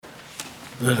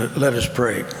Let us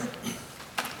pray.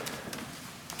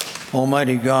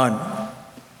 Almighty God,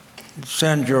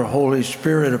 send your Holy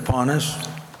Spirit upon us,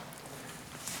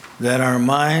 that our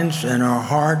minds and our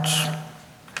hearts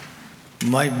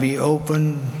might be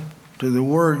open to the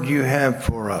word you have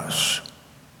for us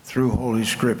through Holy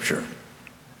Scripture.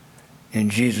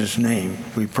 In Jesus' name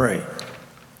we pray.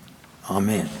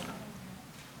 Amen.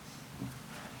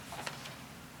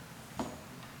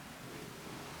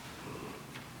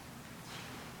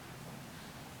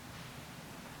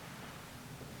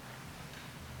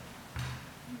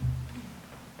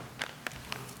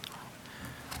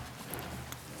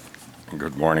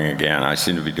 Good morning again. I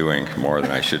seem to be doing more than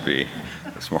I should be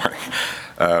this morning.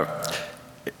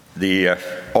 The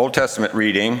Old Testament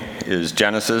reading is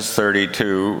Genesis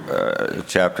 32,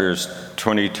 chapters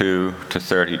 22 to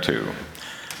 32.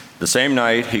 The same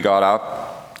night he got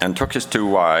up and took his 2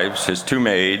 wives, his 2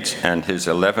 maids, and his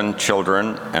 11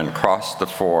 children, and crossed the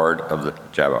ford of the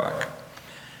Jabbok.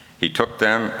 He took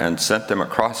them and sent them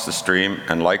across the stream,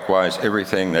 and likewise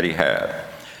everything that he had.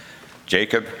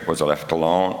 Jacob was left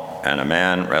alone, and a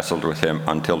man wrestled with him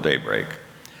until daybreak.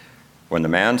 When the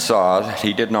man saw that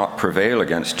he did not prevail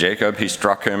against Jacob, he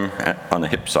struck him on the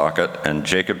hip socket, and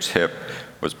Jacob's hip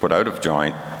was put out of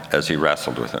joint as he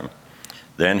wrestled with him.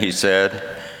 Then he said,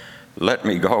 "Let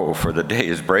me go, for the day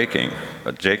is breaking."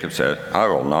 But Jacob said, "I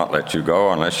will not let you go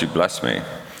unless you bless me."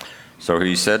 So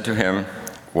he said to him,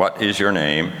 "What is your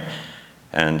name?"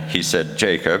 And he said,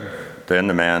 "Jacob." Then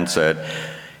the man said,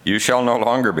 "You shall no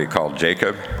longer be called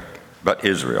Jacob, but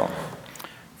Israel,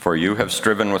 for you have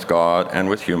striven with God and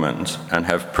with humans and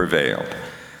have prevailed."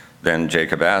 Then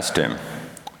Jacob asked him,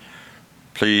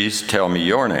 "Please tell me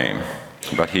your name."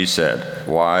 But he said,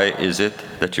 "Why is it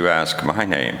that you ask my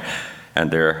name?"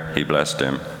 And there he blessed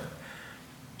him.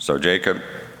 So Jacob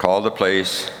called the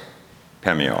place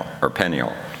Peniel,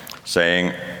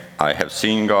 saying, "I have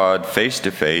seen God face to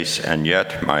face, and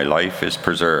yet my life is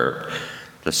preserved."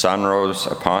 The sun rose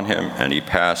upon him, and he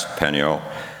passed Peniel,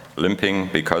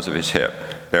 limping because of his hip.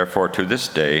 Therefore, to this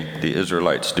day, the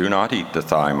Israelites do not eat the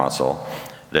thigh muscle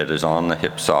that is on the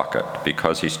hip socket,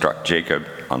 because he struck Jacob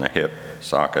on the hip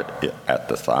socket at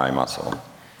the thigh muscle.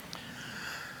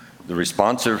 The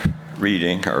responsive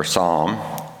reading, or psalm,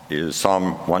 is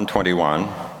Psalm 121.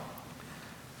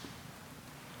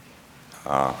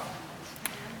 I'll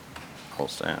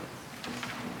stand.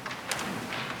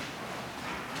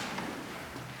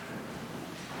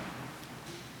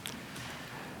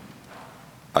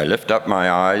 I lift up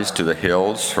my eyes to the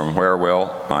hills, from where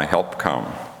will my help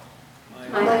come?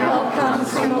 My help comes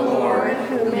from the Lord,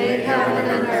 who made heaven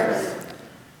and earth.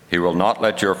 He will not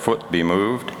let your foot be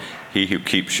moved. He who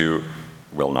keeps you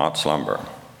will not slumber.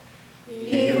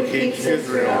 He who keeps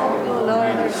Israel will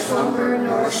neither slumber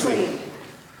nor sleep.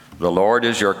 The Lord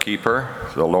is your keeper.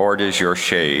 The Lord is your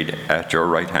shade at your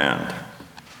right hand.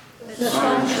 The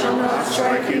sun shall not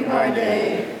strike you by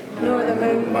day, nor the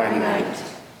moon by night.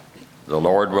 The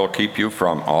Lord will keep you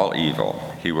from all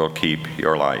evil. He will keep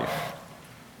your life.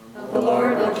 The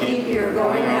Lord will keep your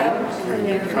going out and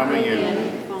your coming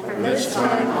in from this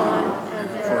time on and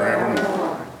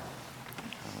forevermore.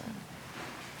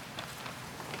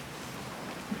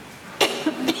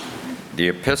 The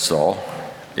epistle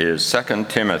is 2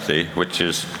 Timothy, which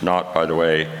is not, by the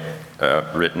way,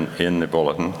 written in the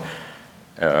bulletin,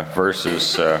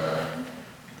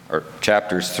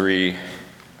 chapters 3,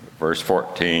 verse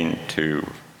 14 to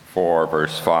 4,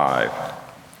 verse 5.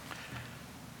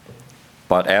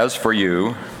 But as for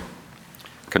you,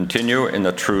 continue in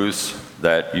the truths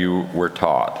that you were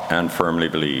taught and firmly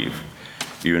believe.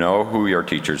 You know who your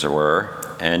teachers were,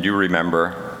 and you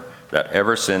remember that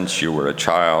ever since you were a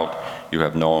child, you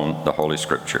have known the Holy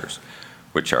Scriptures,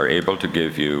 which are able to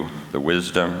give you the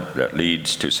wisdom that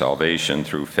leads to salvation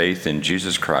through faith in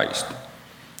Jesus Christ.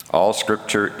 All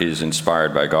Scripture is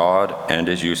inspired by God and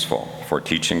is useful for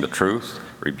teaching the truth,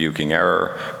 rebuking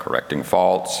error, correcting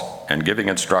faults, and giving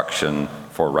instruction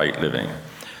for right living,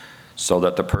 so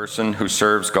that the person who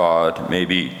serves God may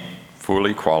be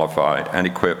fully qualified and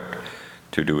equipped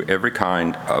to do every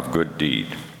kind of good deed.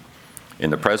 In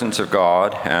the presence of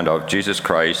God and of Jesus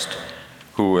Christ,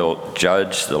 who will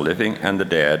judge the living and the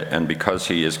dead, and because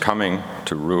he is coming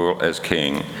to rule as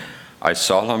king, I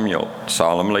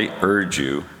solemnly urge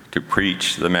you to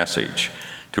preach the message,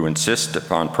 to insist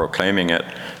upon proclaiming it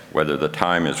whether the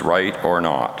time is right or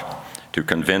not, to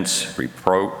convince,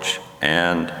 reproach,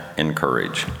 and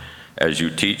encourage, as you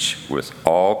teach with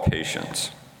all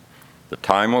patience. The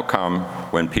time will come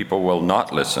when people will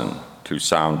not listen to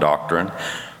sound doctrine,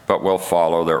 but will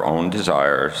follow their own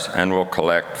desires and will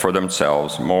collect for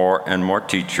themselves more and more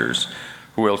teachers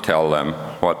who who will tell them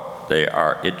what they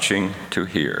are itching to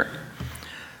hear.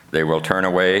 They will turn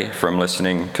away from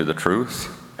listening to the truth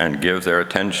and give their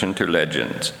attention to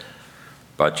legends.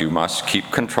 But you must keep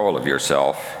control of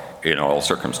yourself in all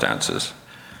circumstances.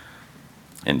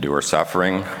 Endure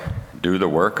suffering, do the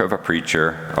work of a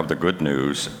preacher of the good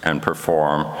news, and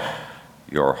perform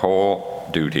your whole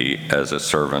duty as a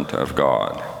servant of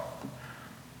God.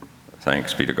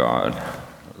 Thanks be to God,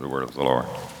 the word of the Lord.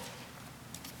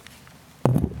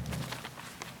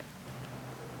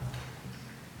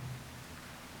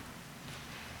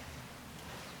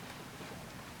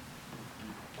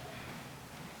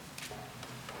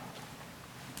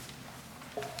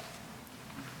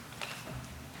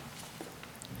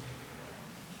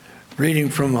 Reading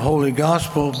from the Holy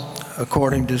Gospel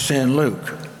according to St.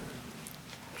 Luke,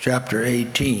 chapter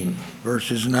 18,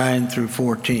 verses 9 through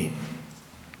 14.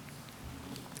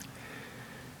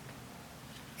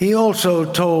 He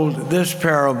also told this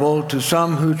parable to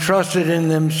some who trusted in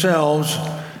themselves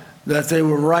that they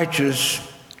were righteous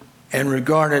and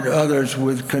regarded others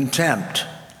with contempt.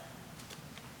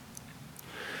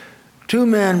 2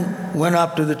 men went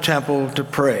up to the temple to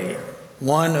pray,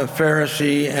 one a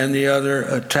Pharisee and the other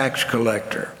a tax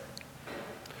collector.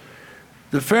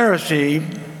 The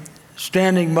Pharisee,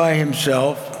 standing by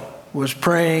himself, was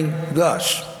praying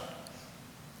thus: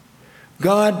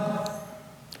 God,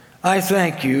 I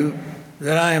thank you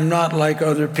that I am not like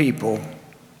other people,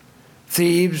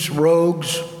 thieves,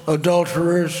 rogues,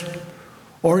 adulterers,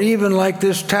 or even like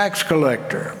this tax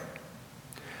collector.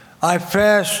 I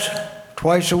fast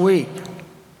twice a week.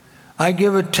 I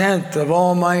give 1/10 of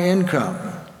all my income.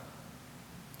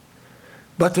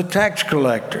 But the tax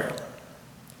collector,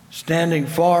 standing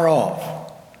far off,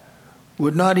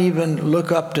 would not even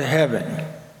look up to heaven,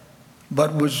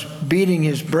 but was beating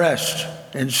his breast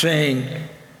and saying,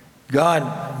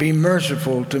 God, be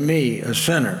merciful to me, a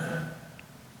sinner.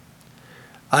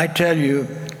 I tell you,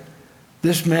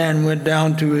 this man went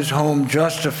down to his home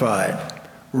justified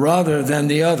rather than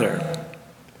the other.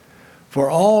 For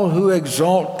all who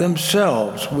exalt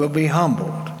themselves will be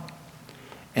humbled,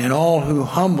 and all who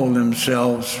humble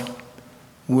themselves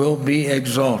will be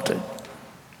exalted.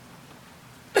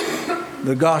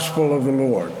 The Gospel of the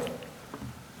Lord.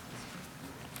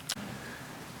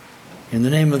 In the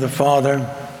name of the Father,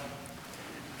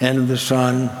 and of the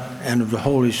Son, and of the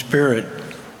Holy Spirit.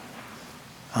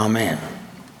 Amen.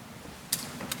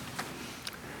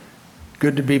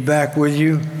 Good to be back with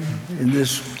you in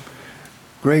this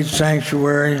great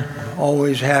sanctuary.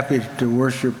 Always happy to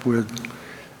worship with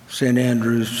St.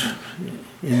 Andrew's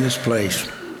in this place.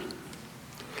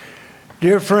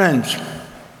 Dear friends,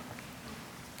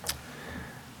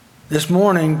 this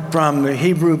morning from the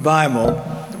Hebrew Bible,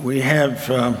 we have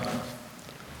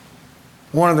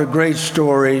one of the great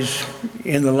stories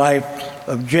in the life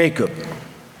of Jacob.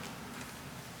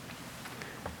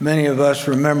 Many of us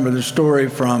remember the story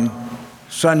from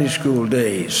Sunday school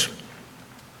days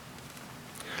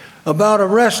about a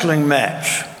wrestling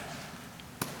match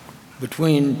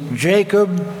between Jacob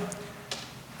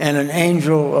and an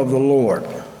angel of the Lord.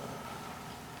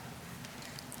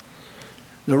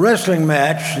 The wrestling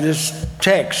match, this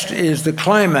text, is the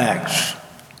climax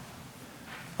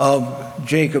of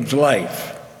Jacob's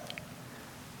life.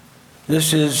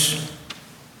 This is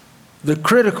the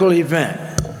critical event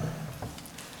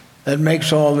that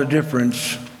makes all the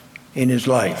difference in his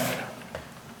life.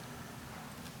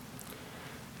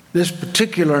 This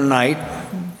particular night,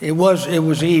 it was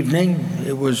evening.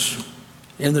 It was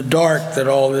in the dark that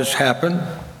all this happened.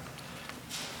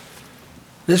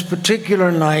 This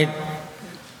particular night,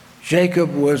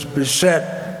 Jacob was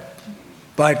beset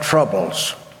by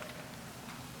troubles.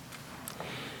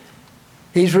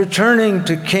 He's returning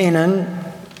to Canaan,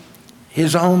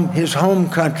 his home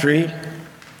country,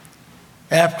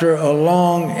 after a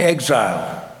long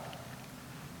exile.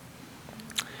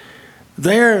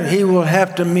 There he will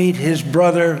have to meet his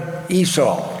brother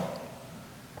Esau,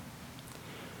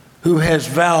 who has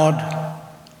vowed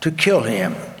to kill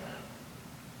him.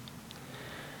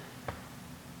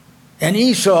 And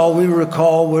Esau, we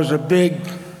recall, was a big,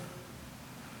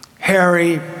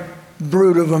 hairy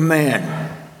brute of a man.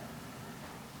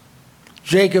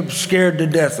 Jacob scared to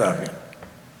death of him,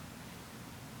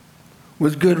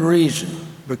 with good reason,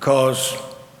 because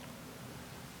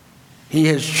he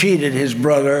has cheated his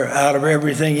brother out of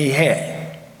everything he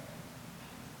had.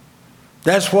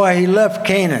 That's why he left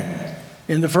Canaan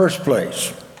in the first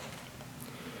place.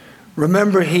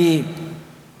 Remember, he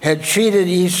had cheated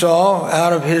Esau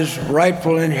out of his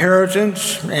rightful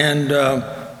inheritance, and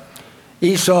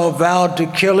Esau vowed to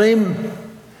kill him,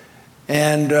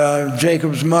 And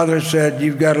Jacob's mother said,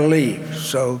 "You've got to leave."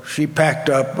 So she packed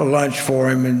up a lunch for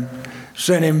him and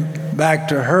sent him back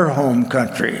to her home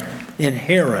country in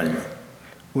Haran,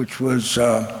 which was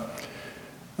in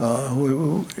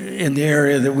the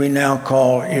area that we now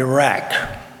call Iraq.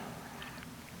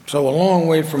 So a long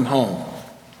way from home.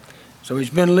 So he's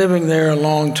been living there a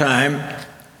long time,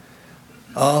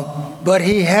 but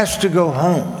he has to go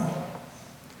home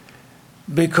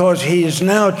because he has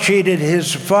now cheated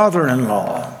his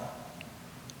father-in-law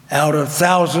out of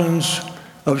thousands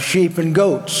of sheep and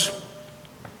goats.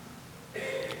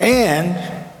 And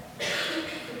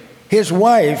his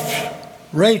wife,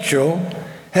 Rachel,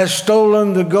 has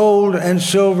stolen the gold and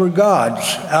silver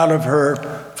gods out of her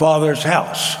father's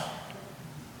house.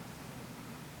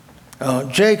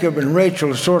 Jacob and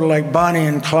Rachel are sort of like Bonnie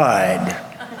and Clyde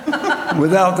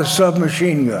without the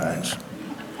submachine guns.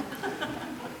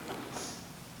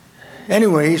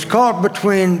 Anyway, he's caught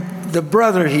between the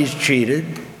brother he's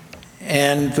cheated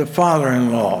and the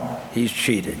father-in-law he's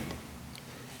cheated.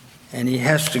 And he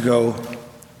has to go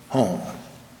home.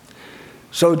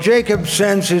 So Jacob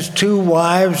sends his 2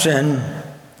 wives and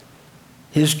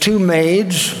his 2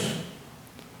 maids,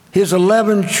 his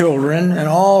 11 children, and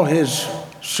all his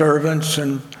servants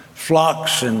and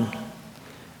flocks and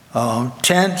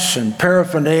tents and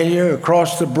paraphernalia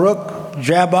across the brook,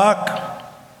 Jabbok.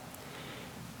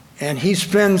 And he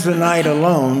spends the night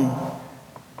alone,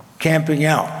 camping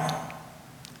out.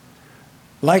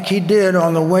 Like he did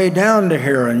on the way down to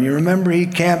Haran. You remember he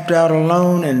camped out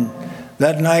alone, and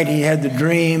that night he had the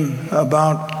dream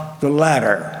about the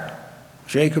ladder,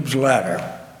 Jacob's ladder.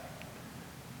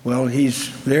 Well,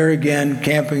 he's there again,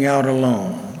 camping out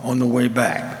alone on the way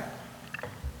back.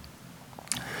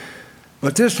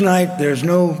 But this night, there's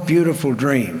no beautiful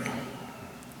dream.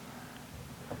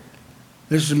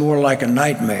 This is more like a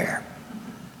nightmare.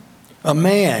 A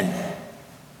man,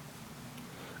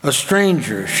 a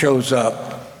stranger, shows up,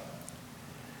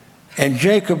 and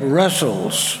Jacob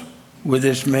wrestles with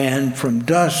this man from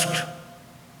dusk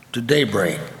to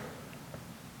daybreak.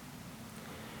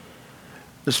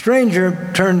 The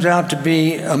stranger turns out to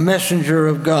be a messenger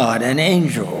of God, an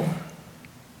angel,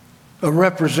 a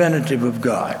representative of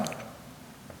God.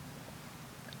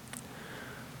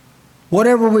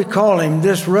 Whatever we call him,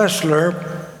 this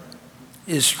wrestler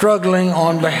is struggling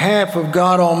on behalf of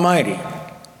God Almighty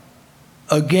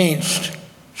against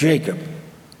Jacob.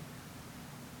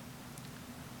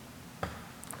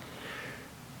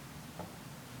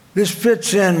 This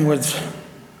fits in with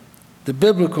the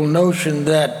biblical notion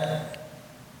that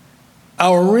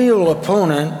our real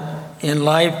opponent in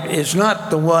life is not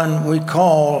the one we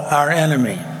call our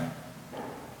enemy,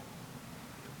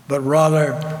 but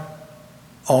rather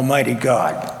Almighty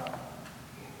God.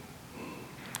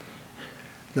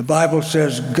 The Bible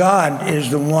says God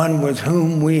is the one with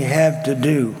whom we have to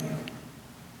do.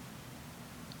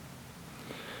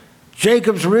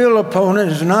 Jacob's real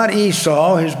opponent is not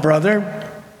Esau, his brother,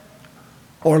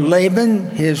 or Laban,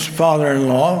 his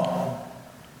father-in-law,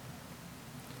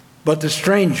 but the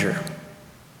stranger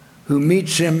who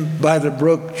meets him by the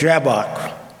brook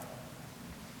Jabbok.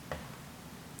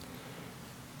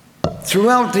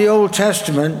 Throughout the Old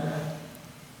Testament,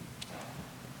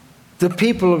 the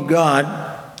people of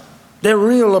God, their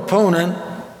real opponent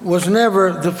was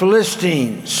never the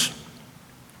Philistines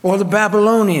or the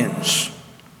Babylonians,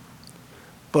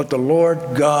 but the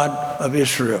Lord God of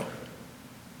Israel.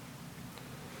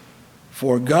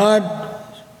 For God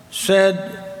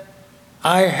said,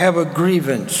 "I have a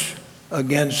grievance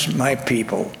against my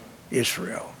people,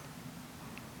 Israel."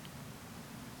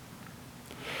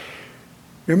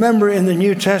 Remember, in the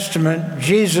New Testament,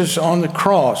 Jesus on the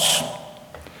cross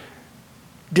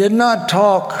did not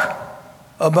talk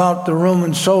about the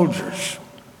Roman soldiers.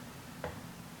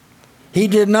 He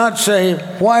did not say,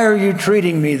 "Why are you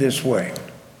treating me this way?"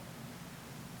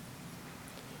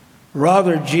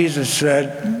 Rather, Jesus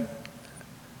said,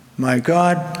 my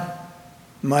God,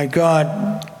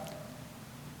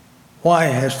 why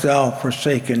hast thou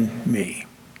forsaken me?"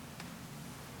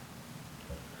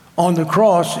 On the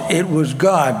cross, it was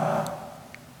God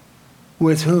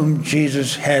with whom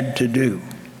Jesus had to do.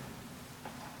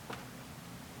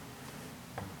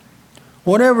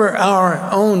 Whatever our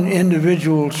own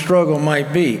individual struggle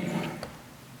might be,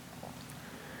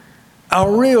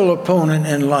 our real opponent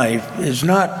in life is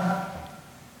not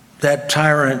that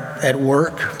tyrant at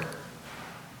work,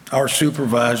 our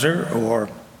supervisor, or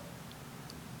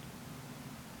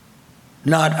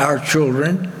not our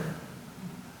children,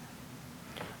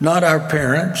 not our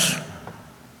parents,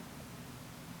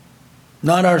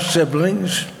 not our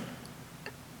siblings,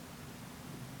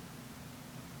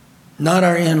 not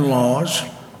our in-laws.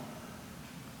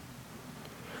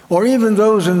 or even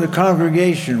those in the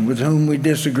congregation with whom we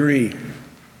disagree,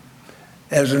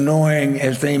 as annoying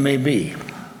as they may be.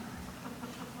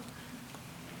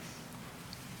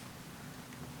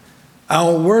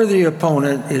 Our worthy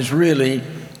opponent is really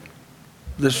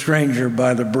the stranger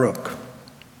by the brook.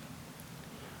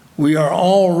 We are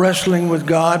all wrestling with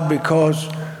God because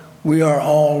we are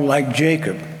all like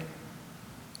Jacob.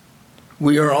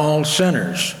 We are all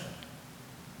sinners.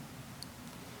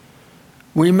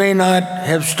 We may not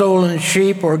have stolen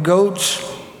sheep or goats.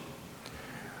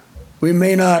 We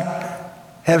may not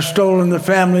have stolen the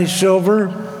family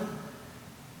silver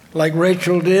like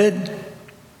Rachel did.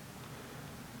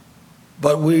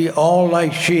 But we all,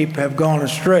 like sheep, have gone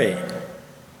astray.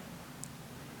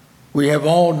 We have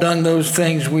all done those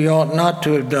things we ought not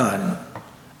to have done,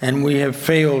 and we have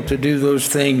failed to do those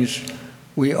things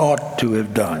we ought to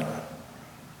have done.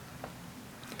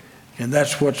 And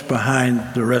that's what's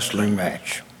behind the wrestling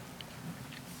match.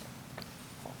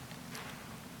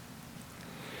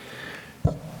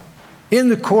 In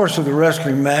the course of the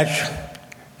wrestling match,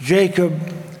 Jacob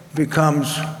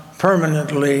becomes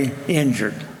permanently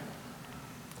injured.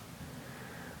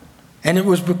 And it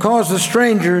was because the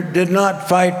stranger did not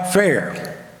fight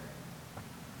fair.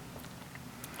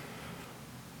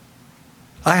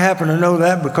 I happen to know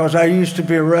that because I used to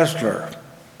be a wrestler.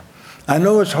 I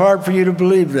know it's hard for you to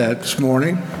believe that this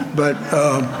morning, but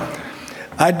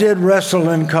I did wrestle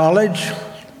in college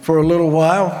for a little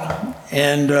while,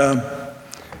 and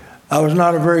I was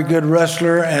not a very good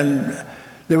wrestler, and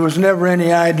there was never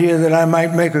any idea that I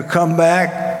might make a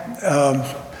comeback.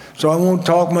 So I won't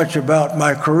talk much about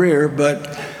my career,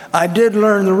 but I did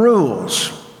learn the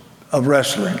rules of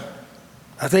wrestling.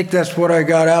 I think that's what I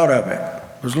got out of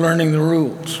it, was learning the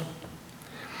rules.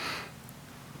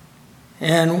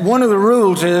 And one of the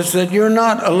rules is that you're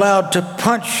not allowed to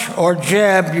punch or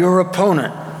jab your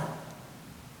opponent.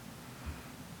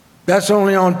 That's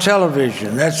only on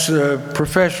television. That's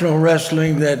professional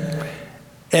wrestling that,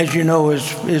 as you know,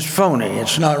 is phony.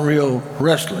 It's not real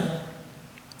wrestling.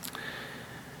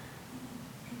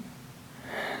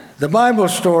 The Bible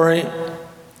story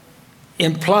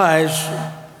implies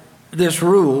this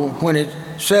rule when it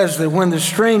says that when the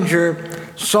stranger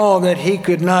saw that he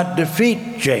could not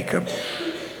defeat Jacob,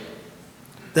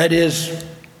 that is,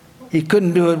 he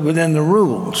couldn't do it within the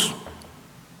rules,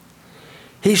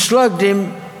 he slugged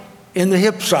him in the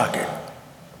hip socket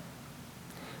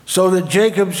so that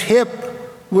Jacob's hip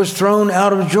was thrown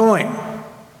out of joint.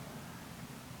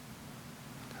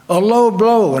 A low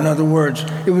blow, in other words.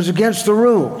 It was against the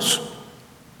rules.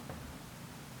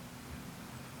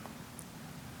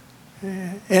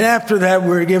 And after that, we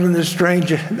were given this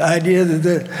strange idea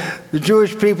that the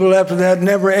Jewish people after that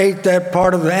never ate that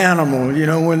part of the animal. You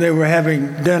know, when they were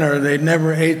having dinner, they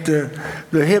never ate the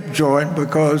hip joint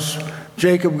because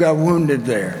Jacob got wounded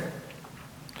there.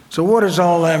 So what does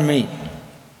all that mean?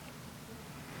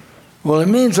 Well, it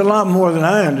means a lot more than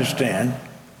I understand,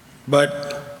 but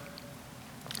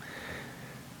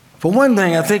for one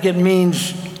thing, I think it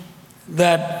means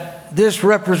that this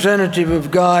representative of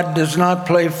God does not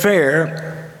play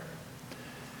fair,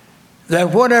 that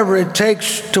whatever it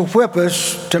takes to whip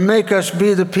us, to make us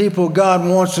be the people God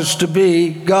wants us to be,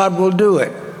 God will do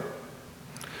it.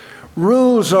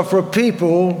 Rules are for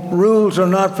people, rules are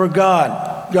not for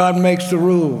God. God makes the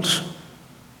rules.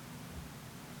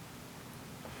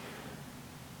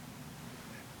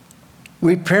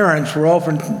 We parents were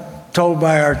often told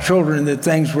by our children that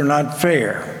things were not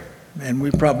fair. And we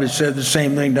probably said the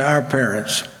same thing to our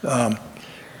parents.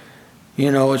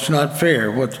 It's not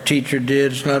fair what the teacher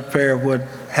did. It's not fair what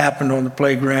happened on the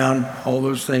playground, all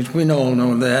those things. We all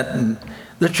know that. And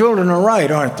the children are right,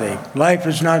 aren't they? Life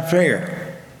is not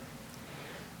fair.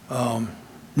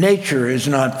 Nature is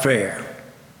not fair.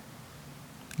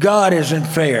 God isn't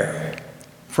fair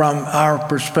from our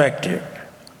perspective.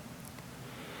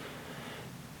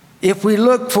 If we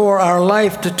look for our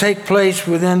life to take place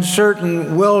within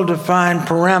certain well-defined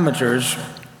parameters,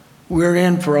 we're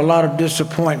in for a lot of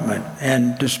disappointment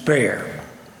and despair.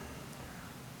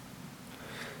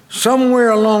 Somewhere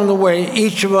along the way,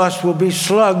 each of us will be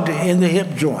slugged in the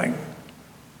hip joint.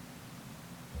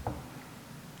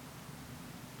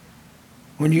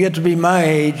 When you get to be my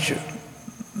age,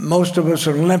 most of us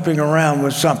are limping around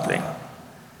with something.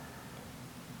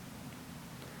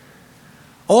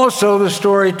 Also, the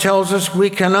story tells us we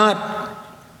cannot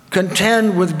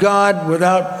contend with God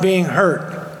without being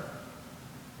hurt.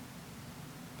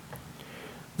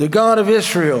 The God of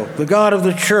Israel, the God of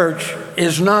the church,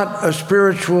 is not a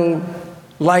spiritual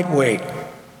lightweight.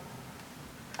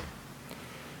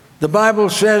 The Bible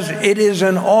says it is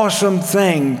an awesome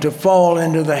thing to fall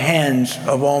into the hands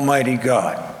of Almighty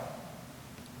God.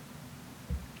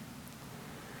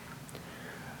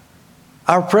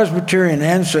 Our Presbyterian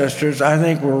ancestors, I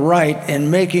think, were right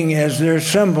in making as their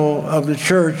symbol of the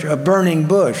church a burning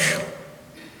bush.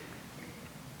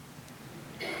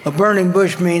 A burning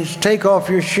bush means take off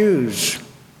your shoes.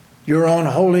 You're on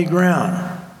holy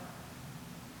ground.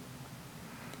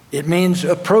 It means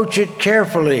approach it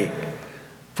carefully,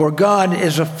 for God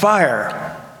is a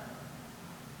fire.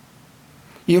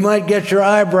 You might get your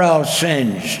eyebrows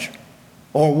singed,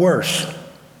 or worse.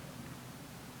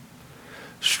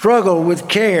 Struggle with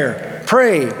care.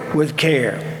 Pray with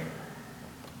care.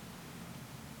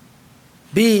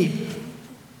 Be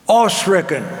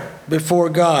awe-stricken before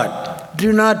God.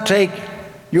 Do not take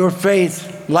your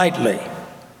faith lightly.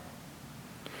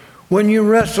 When you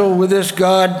wrestle with this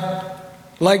God,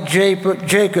 like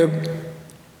Jacob,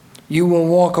 you will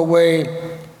walk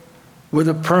away with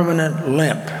a permanent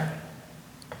limp.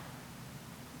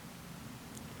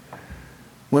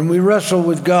 When we wrestle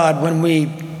with God, when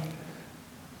we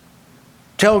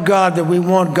tell God that we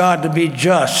want God to be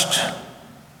just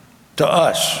to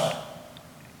us,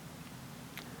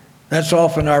 that's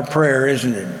often our prayer,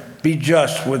 isn't it? Be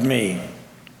just with me.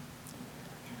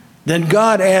 Then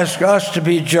God asks us to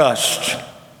be just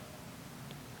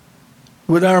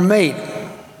with our mate,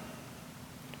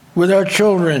 with our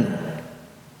children,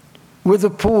 with the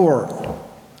poor,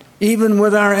 even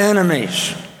with our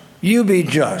enemies. You be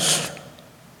just.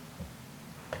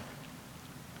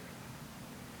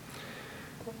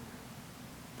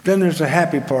 Then there's the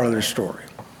happy part of the story.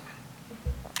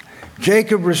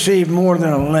 Jacob received more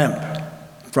than a limp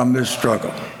from this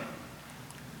struggle.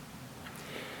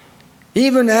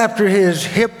 Even after his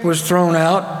hip was thrown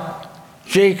out,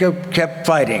 Jacob kept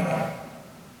fighting.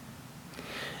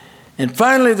 And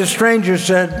finally the stranger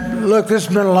said, look, this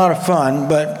has been a lot of fun,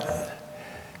 but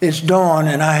it's dawn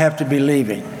and I have to be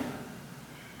leaving.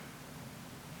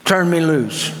 Turn me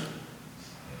loose.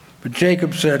 But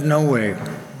Jacob said, no way.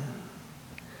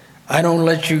 I don't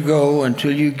let you go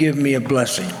until you give me a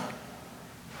blessing.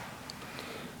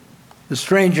 The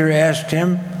stranger asked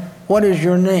him, what is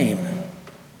your name?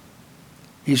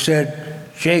 He said,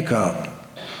 Jacob.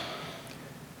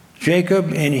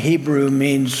 Jacob in Hebrew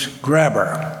means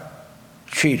grabber,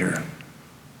 cheater,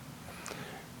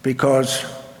 because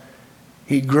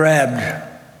he grabbed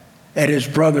at his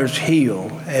brother's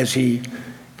heel as he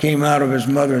came out of his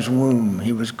mother's womb.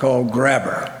 He was called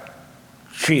grabber,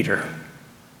 cheater.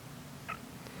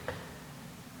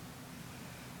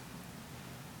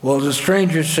 Well, the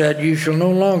stranger said, you shall no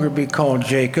longer be called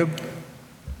Jacob,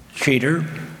 cheater.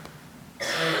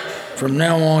 From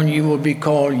now on, you will be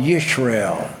called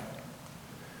Yishrael,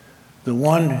 the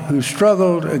one who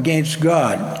struggled against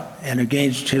God and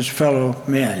against his fellow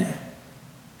men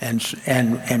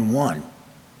and won.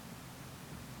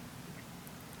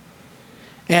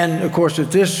 And, of course,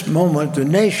 at this moment, the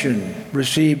nation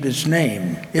received its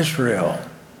name, Israel.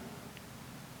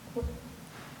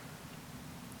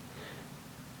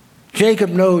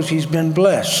 Jacob knows he's been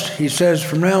blessed. He says,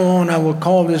 from now on I will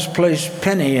call this place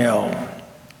Peniel,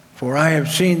 for I have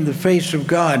seen the face of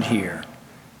God here,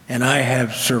 and I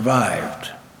have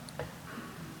survived.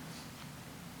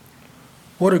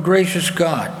 What a gracious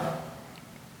God.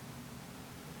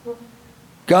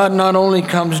 God not only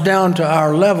comes down to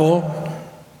our level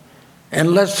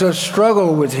and lets us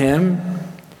struggle with him,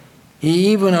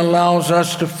 he even allows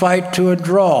us to fight to a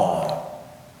draw.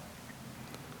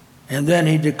 And then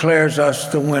he declares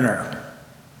us the winner.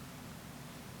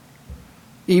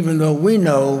 Even though we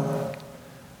know,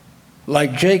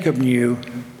 like Jacob knew,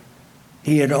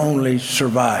 he had only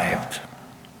survived.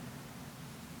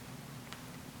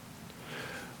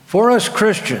 For us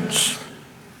Christians,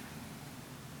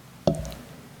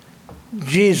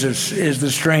 Jesus is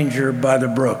the stranger by the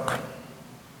brook,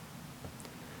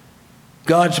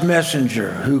 God's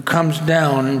messenger who comes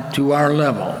down to our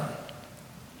level,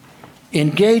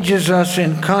 engages us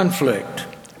in conflict,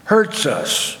 hurts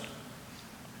us,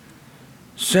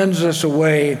 sends us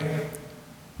away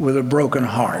with a broken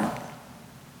heart.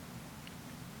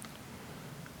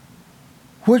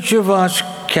 Which of us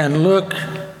can look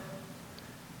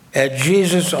at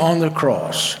Jesus on the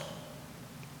cross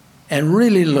and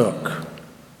really look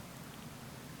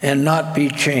and not be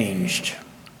changed?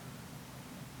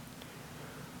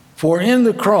 For in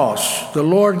the cross, the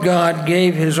Lord God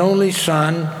gave his only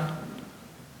Son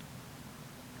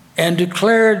and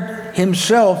declared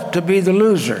himself to be the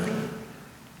loser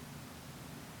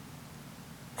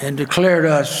and declared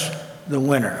us the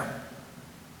winner.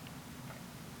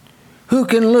 Who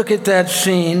can look at that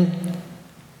scene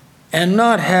and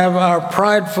not have our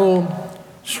prideful,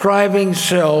 striving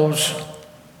selves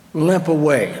limp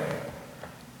away?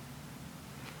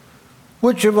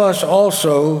 Which of us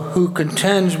also who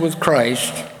contends with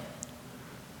Christ,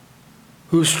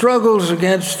 who struggles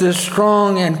against this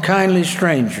strong and kindly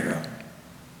stranger,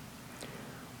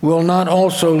 will not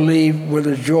also leave with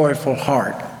a joyful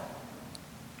heart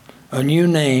a new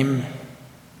name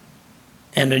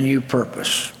and a new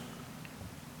purpose?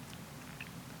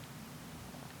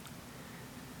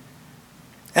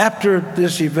 After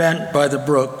this event by the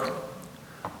brook,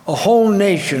 a whole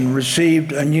nation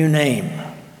received a new name.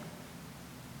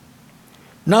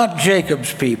 Not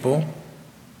Jacob's people,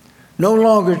 no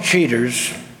longer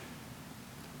cheaters,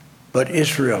 but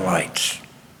Israelites,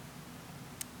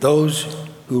 those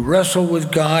who wrestle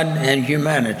with God and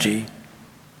humanity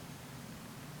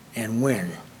and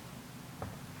win.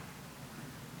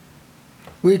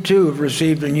 We too have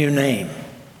received a new name,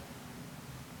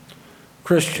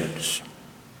 Christians.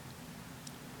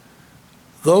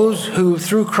 Those who,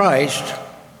 through Christ,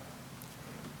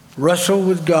 wrestle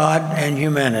with God and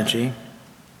humanity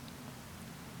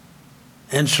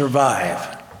and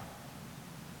survive.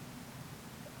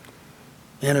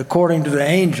 And according to the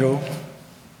angel,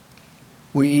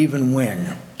 we even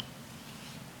win.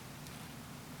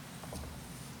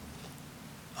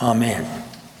 Amen.